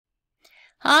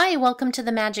Hi, welcome to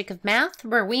the Magic of Math,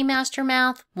 where we master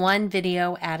math one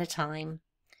video at a time.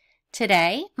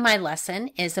 Today, my lesson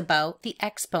is about the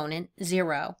exponent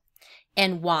 0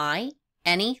 and why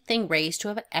anything raised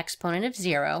to an exponent of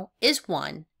 0 is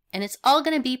 1, and it's all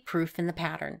going to be proof in the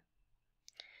pattern.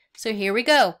 So here we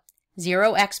go.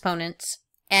 0 exponents.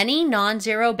 Any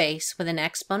non-zero base with an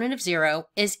exponent of 0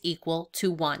 is equal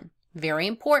to 1. Very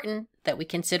important that we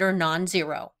consider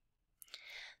non-zero.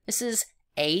 This is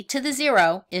a to the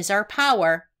 0 is our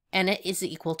power, and it is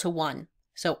equal to 1.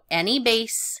 So any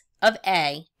base of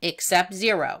a except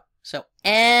 0, so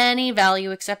any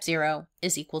value except 0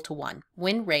 is equal to 1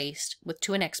 when raised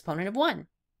to an exponent of 1.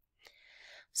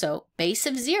 So base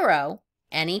of 0,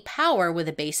 any power with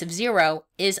a base of 0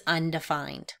 is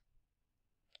undefined.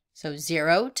 So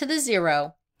 0 to the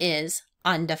 0 is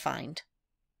undefined.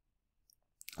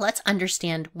 Let's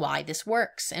understand why this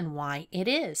works and why it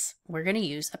is. We're going to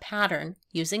use a pattern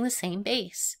using the same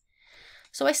base.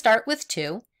 So I start with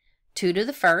 2. 2 to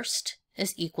the first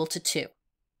is equal to 2.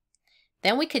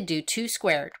 Then we could do 2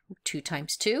 squared. 2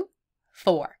 times 2,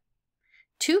 4.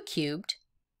 2 cubed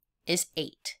is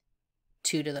 8.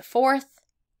 2 to the fourth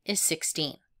is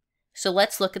 16. So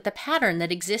let's look at the pattern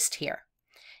that exists here.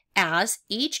 As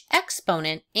each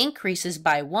exponent increases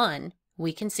by 1,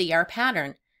 we can see our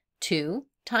pattern. 2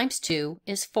 times 2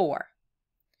 is 4.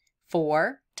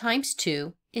 4 times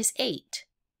 2 is 8.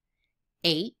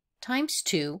 8 times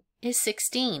 2 is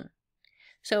 16.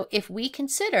 So if we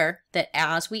consider that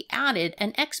as we added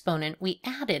an exponent, we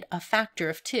added a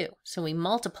factor of 2. So we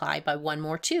multiply by 1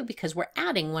 more 2 because we're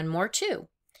adding 1 more 2.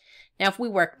 Now if we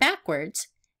work backwards,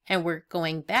 and we're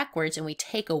going backwards and we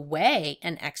take away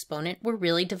an exponent, we're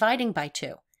really dividing by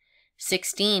 2.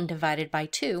 16 divided by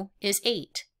 2 is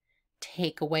 8.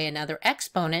 Take away another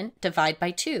exponent, divide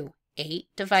by 2. 8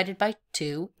 divided by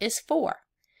 2 is 4.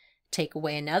 Take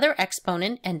away another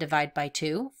exponent and divide by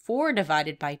 2. 4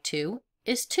 divided by 2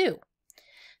 is 2.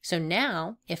 So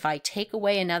now, if I take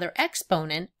away another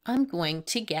exponent, I'm going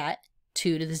to get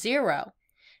 2 to the 0.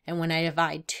 And when I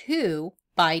divide 2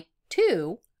 by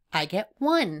 2, I get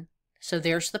 1. So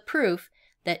there's the proof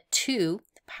that 2,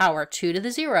 the power 2 to the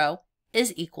 0,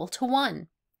 is equal to 1.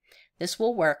 This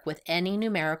will work with any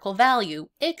numerical value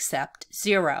except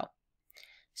 0.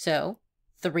 So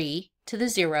 3 to the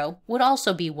 0 would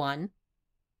also be 1,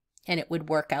 and it would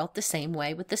work out the same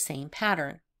way with the same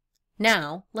pattern.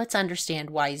 Now let's understand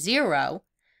why 0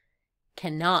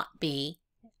 cannot be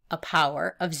a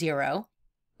power of 0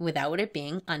 without it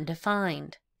being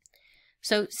undefined.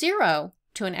 So 0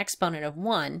 to an exponent of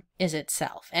 1 is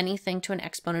itself. Anything to an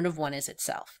exponent of 1 is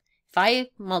itself. If I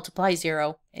multiply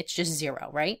 0, it's just 0,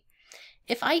 right?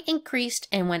 If I increased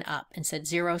and went up and said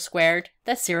 0 squared,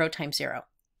 that's 0 times 0.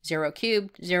 0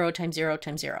 cubed, 0 times 0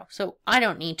 times 0. So I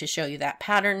don't need to show you that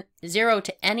pattern. 0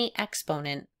 to any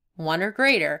exponent, 1 or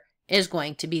greater, is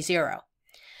going to be 0.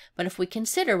 But if we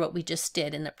consider what we just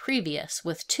did in the previous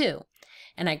with 2,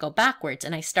 and I go backwards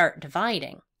and I start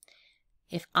dividing,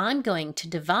 if I'm going to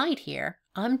divide here,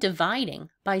 I'm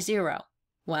dividing by 0.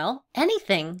 Well,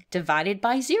 anything divided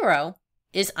by 0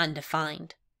 is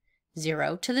undefined.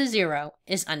 0 to the 0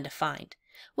 is undefined,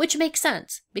 which makes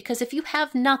sense because if you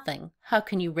have nothing, how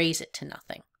can you raise it to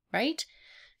nothing, right?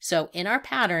 So in our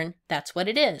pattern, that's what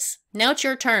it is. Now it's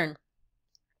your turn.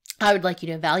 I would like you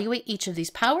to evaluate each of these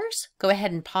powers. Go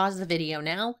ahead and pause the video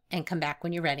now and come back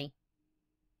when you're ready.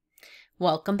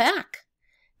 Welcome back.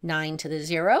 9 to the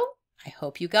 0. I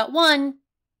hope you got 1.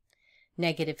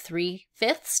 Negative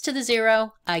 3/5 to the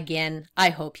 0. Again, I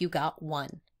hope you got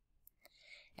 1.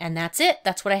 And that's it.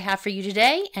 That's what I have for you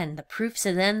today. And the proofs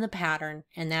are in the pattern.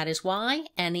 And that is why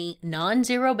any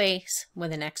non-zero base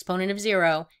with an exponent of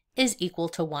 0 is equal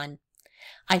to 1.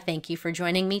 I thank you for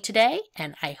joining me today.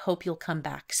 And I hope you'll come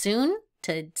back soon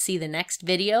to see the next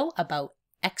video about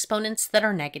exponents that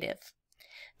are negative.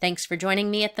 Thanks for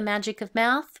joining me at the Magic of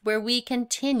Math, where we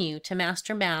continue to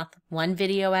master math one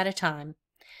video at a time.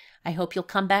 I hope you'll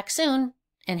come back soon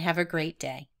and have a great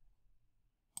day.